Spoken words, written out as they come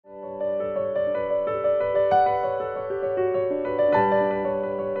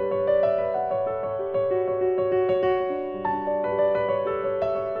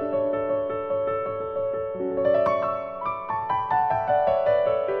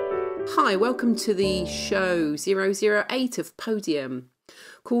Hi, welcome to the show 008 of Podium,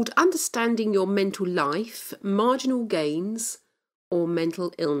 called Understanding Your Mental Life, Marginal Gains or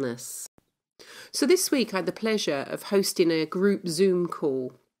Mental Illness. So this week I had the pleasure of hosting a group Zoom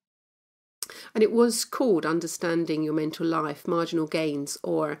call, and it was called Understanding Your Mental Life, Marginal Gains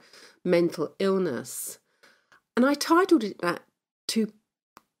or Mental Illness. And I titled it that to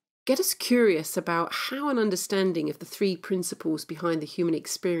get us curious about how an understanding of the three principles behind the human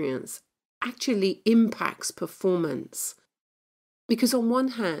experience actually impacts performance. Because on one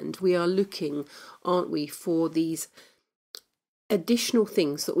hand, we are looking, aren't we, for these additional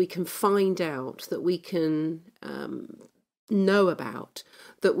things that we can find out, that we can know about,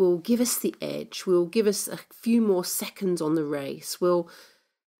 that will give us the edge, will give us a few more seconds on the race, will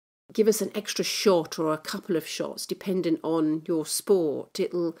give us an extra shot or a couple of shots, depending on your sport.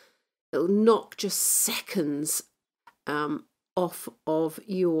 It'll knock just seconds off of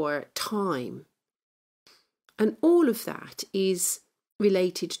your time. And all of that is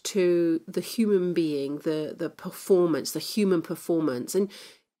related to the human being, the performance, the human performance. And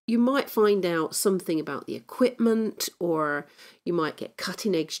you might find out something about the equipment, or you might get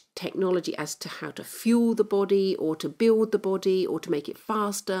cutting edge technology as to how to fuel the body or to build the body or to make it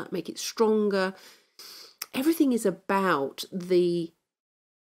faster, make it stronger. Everything is about the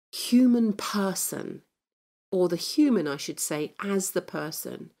human person, or the human, I should say, as the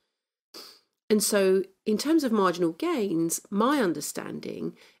person. And so in terms of marginal gains, my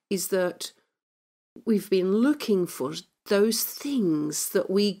understanding is that we've been looking for those things that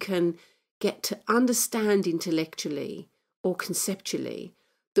we can get to understand intellectually or conceptually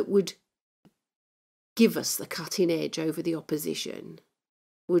that would give us the cutting edge over the opposition,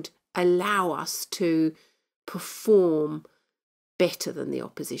 would allow us to perform better than the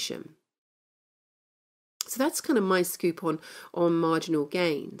opposition. So that's kind of my scoop on marginal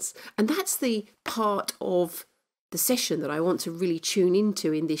gains. And that's the part of the session that I want to really tune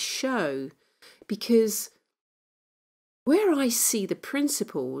into in this show, because where I see the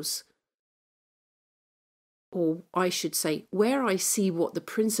principles, or I should say, where I see what the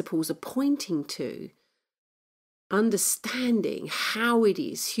principles are pointing to, understanding how it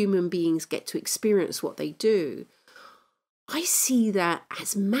is human beings get to experience what they do, I see that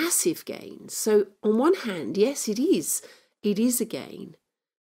as massive gains. So on one hand, yes, it is a gain,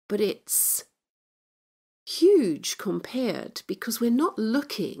 but it's huge compared, because we're not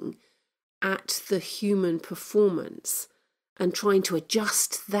looking at the human performance and trying to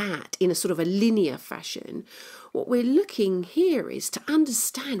adjust that in a sort of a linear fashion. What we're looking here is to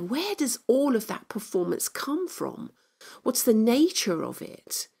understand, where does all of that performance come from? What's the nature of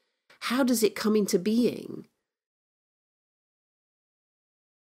it? How does it come into being?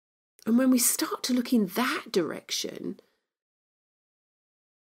 And when we start to look in that direction,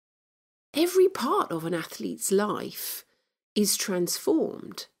 every part of an athlete's life is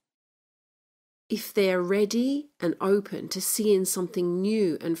transformed if they're ready and open to seeing something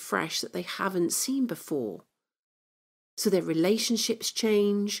new and fresh that they haven't seen before. So their relationships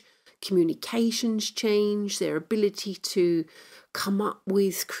change, communications change, their ability to come up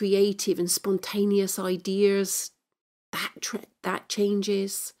with creative and spontaneous ideas, that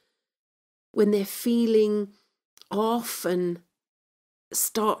changes. When they're feeling off and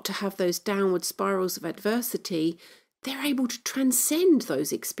start to have those downward spirals of adversity, they're able to transcend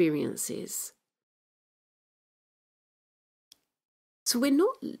those experiences. So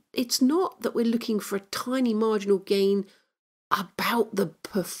it's not that we're looking for a tiny marginal gain about the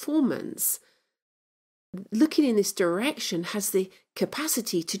performance. Looking in this direction has the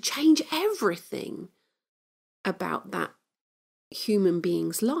capacity to change everything about that human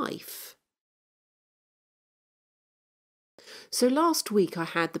being's life. So last week I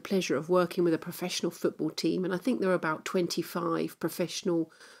had the pleasure of working with a professional football team, and I think there were about 25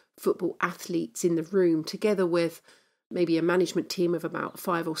 professional football athletes in the room, together with maybe a management team of about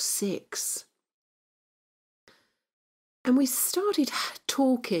 5 or 6. And we started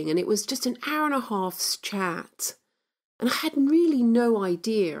talking, and it was just an hour and a half's chat. And I had really no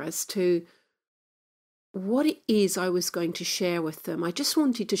idea as to what it is I was going to share with them. I just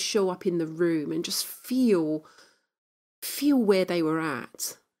wanted to show up in the room and just feel where they were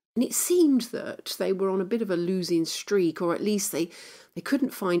at. And it seemed that they were on a bit of a losing streak, or at least they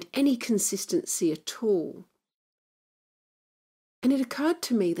couldn't find any consistency at all. And it occurred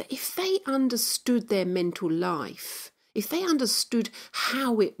to me that if they understood their mental life, if they understood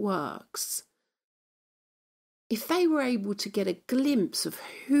how it works, if they were able to get a glimpse of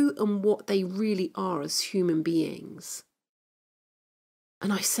who and what they really are as human beings,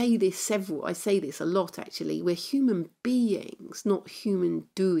 And I say this a lot actually, we're human beings, not human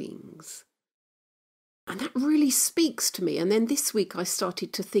doings. And that really speaks to me. And then this week I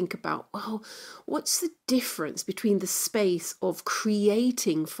started to think about, well, what's the difference between the space of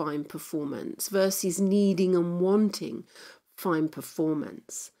creating fine performance versus needing and wanting fine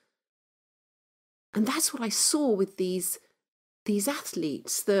performance? And that's what I saw with these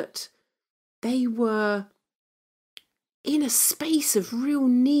athletes, that they were in a space of real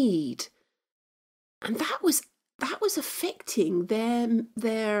need. And that was affecting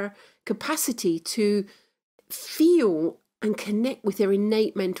their capacity to feel and connect with their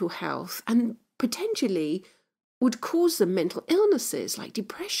innate mental health, and potentially would cause them mental illnesses like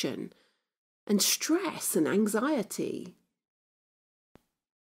depression and stress and anxiety.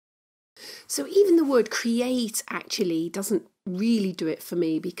 So even the word create actually doesn't really do it for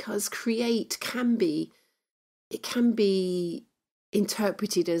me, because create can be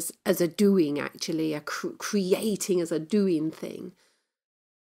interpreted as a doing, actually, creating as a doing thing.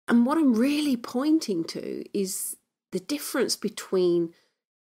 And what I'm really pointing to is the difference between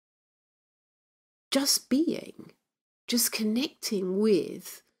just being, just connecting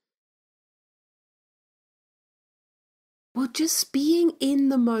with, well, just being in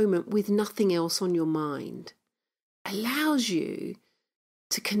the moment with nothing else on your mind allows you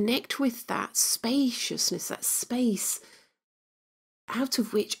to connect with that spaciousness, that space out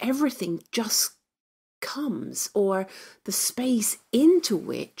of which everything just comes, or the space into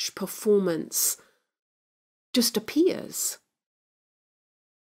which performance just appears.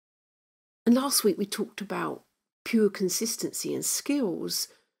 And last week we talked about pure consistency and skills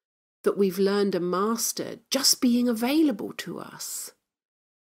that we've learned and mastered just being available to us.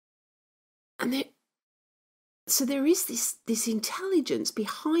 And so there is this intelligence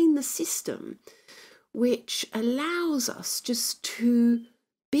behind the system which allows us just to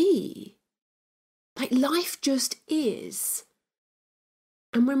be. Like life just is.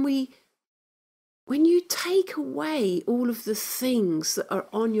 And when you take away all of the things that are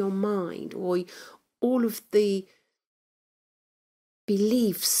on your mind, or all of the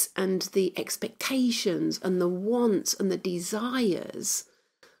beliefs and the expectations and the wants and the desires,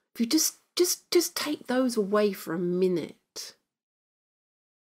 if you just take those away for a minute,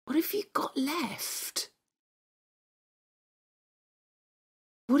 what have you got left?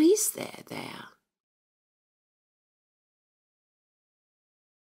 What is there?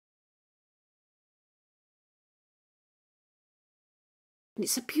 And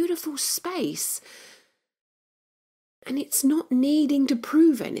it's a beautiful space. And it's not needing to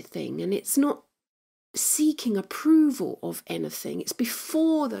prove anything, and it's not seeking approval of anything. It's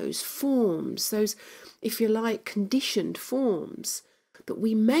before those forms, those, if you like, conditioned forms that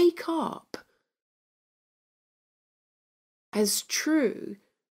we make up as true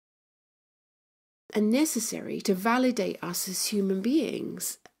and necessary to validate us as human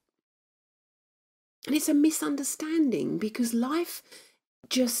beings. And it's a misunderstanding, because life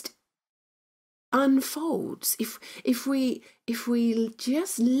just unfolds. If we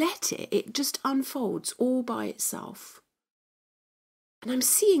just let it just unfolds all by itself. And I'm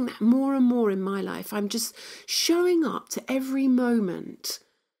seeing that more and more in my life. I'm just showing up to every moment,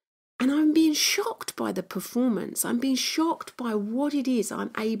 and I'm being shocked by the performance. I'm being shocked by what it is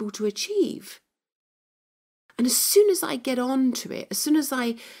I'm able to achieve. And as soon as I get onto it, as soon as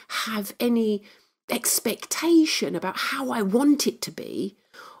I have any expectation about how I want it to be,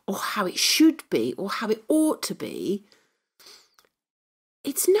 or how it should be, or how it ought to be,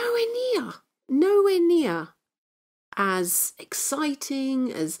 it's nowhere near as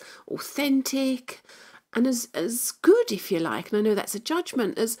exciting, as authentic, and as good, if you like, and I know that's a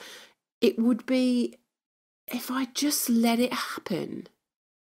judgment, as it would be if I just let it happen.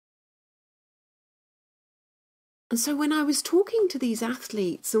 And so when I was talking to these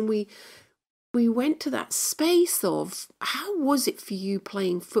athletes, and we went to that space of, how was it for you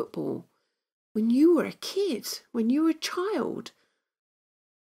playing football when you were a kid, when you were a child?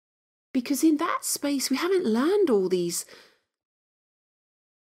 Because in that space, we haven't learned all these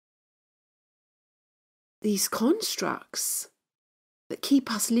constructs that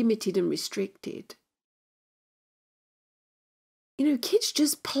keep us limited and restricted. You know, kids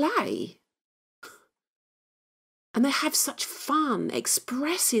just play. And they have such fun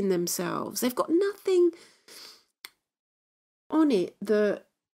expressing themselves. They've got nothing on it that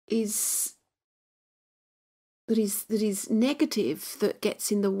is negative, that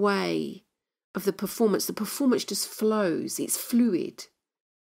gets in the way of the performance. The performance just flows. It's fluid.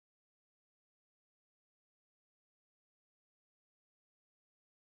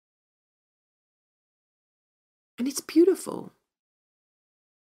 And it's beautiful.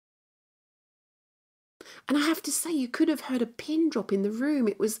 And I have to say, you could have heard a pin drop in the room.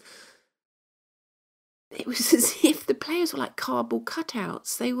 It was as if the players were like cardboard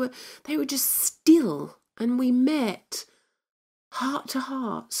cutouts. They were just still, and we met heart to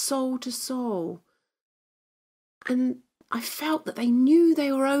heart, soul to soul. And I felt that they knew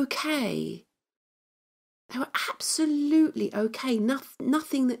they were okay. They were absolutely okay.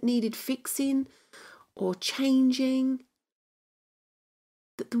 Nothing that needed fixing or changing.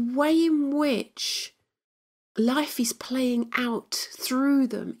 That the way in which life is playing out through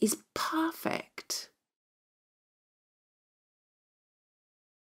them is perfect.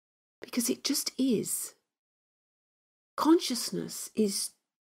 Because it just is. Consciousness is.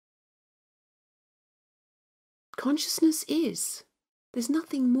 There's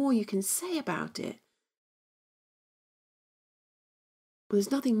nothing more you can say about it. Well,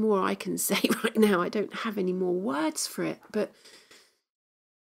 there's nothing more I can say right now. I don't have any more words for it, but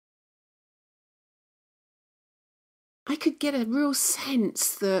I could get a real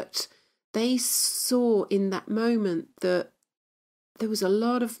sense that they saw in that moment that there was a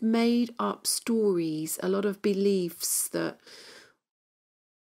lot of made up stories, a lot of beliefs that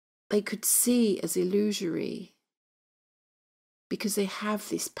they could see as illusory, because they have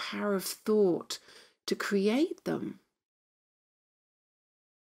this power of thought to create them.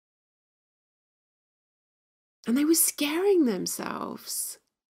 And they were scaring themselves.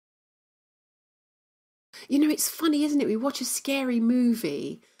 You know, it's funny, isn't it? We watch a scary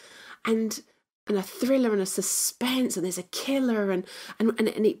movie and a thriller and a suspense, and there's a killer, and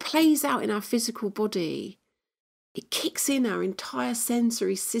it plays out in our physical body. It kicks in our entire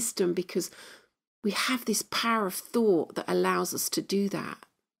sensory system because we have this power of thought that allows us to do that.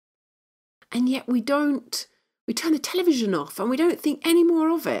 And yet we turn the television off and we don't think any more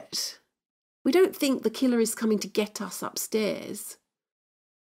of it. We don't think the killer is coming to get us upstairs.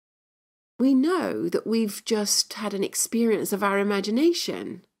 We know that we've just had an experience of our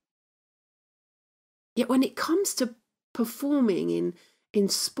imagination. Yet when it comes to performing in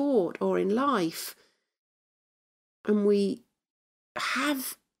sport or in life, and we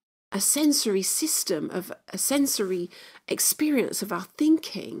have a sensory system, of a sensory experience of our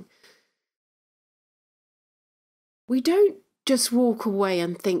thinking, we don't just walk away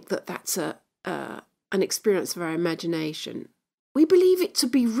and think that that's an experience of our imagination. We believe it to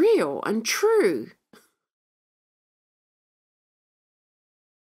be real and true.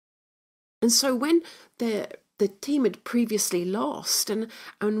 And so when the team had previously lost, and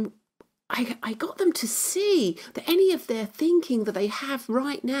I got them to see that any of their thinking that they have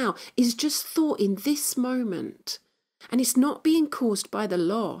right now is just thought in this moment. And it's not being caused by the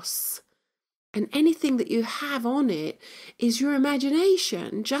loss. And anything that you have on it is your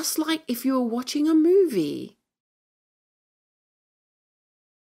imagination, just like if you were watching a movie.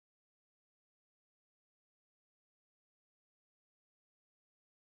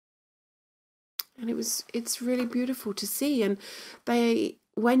 And it's really beautiful to see. And they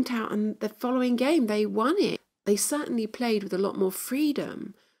went out, and the following game, they won it. They certainly played with a lot more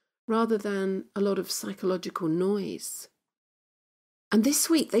freedom rather than a lot of psychological noise. And this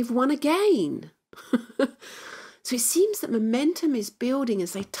week they've won again. So it seems that momentum is building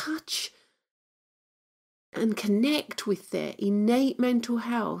as they touch and connect with their innate mental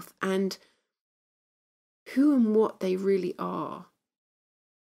health and who and what they really are,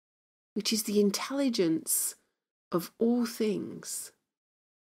 which is the intelligence of all things.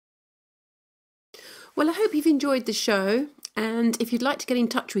 Well, I hope you've enjoyed the show. And if you'd like to get in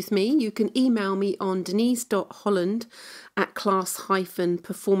touch with me, you can email me on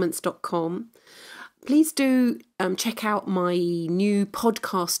denise.holland@class-performance.com. Please do check out my new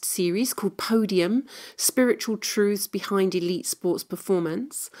podcast series called Podium, Spiritual Truths Behind Elite Sports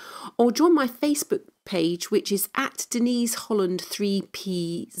Performance. Or join my Facebook page, which is at Denise Holland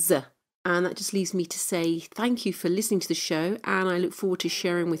 3Ps. And that just leaves me to say thank you for listening to the show, and I look forward to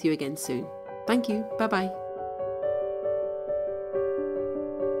sharing with you again soon. Thank you. Bye-bye.